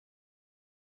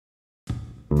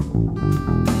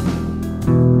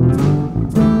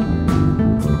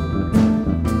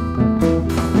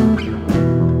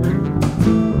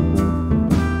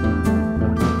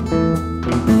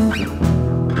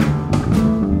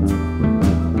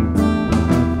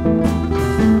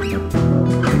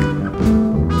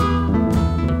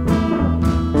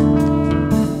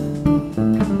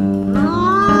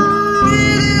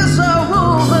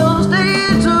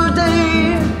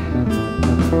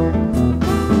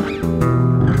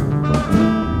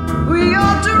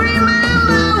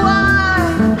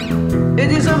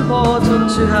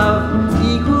To have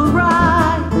equal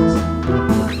rights.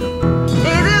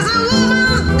 It is a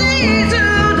woman's day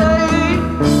today.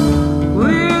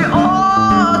 We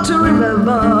ought to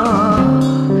remember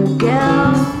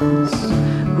girls'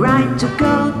 right to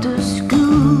go to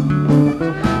school,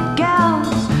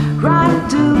 girls' right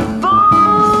to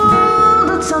vote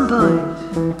at some point.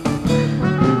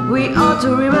 We ought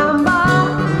to remember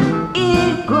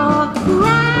equal rights.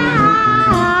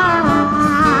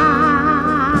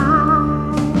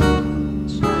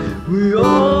 We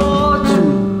ought to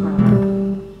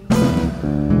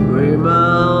remember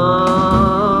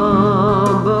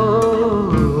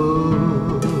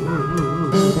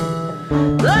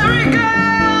every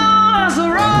girl has a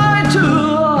right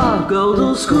to go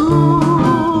to school.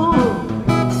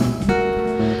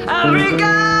 Every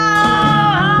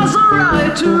girl has a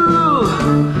right to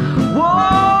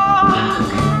walk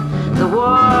the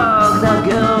walk that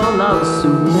girl loves to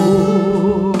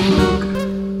walk.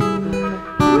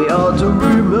 We ought to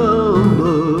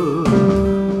remember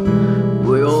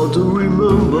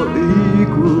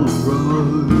equal rights.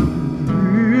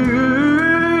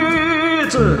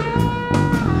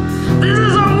 This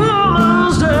is a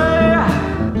woman's day.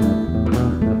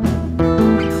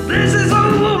 This is a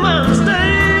woman's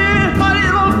day, but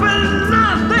it will be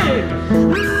nothing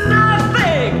without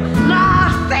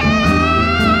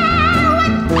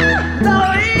the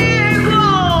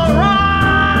equal rights.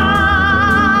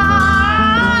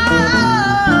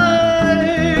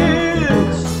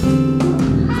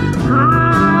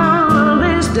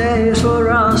 This day is for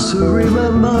us to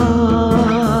remember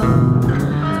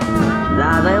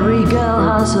that every girl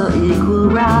has her equal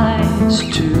rights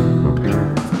too.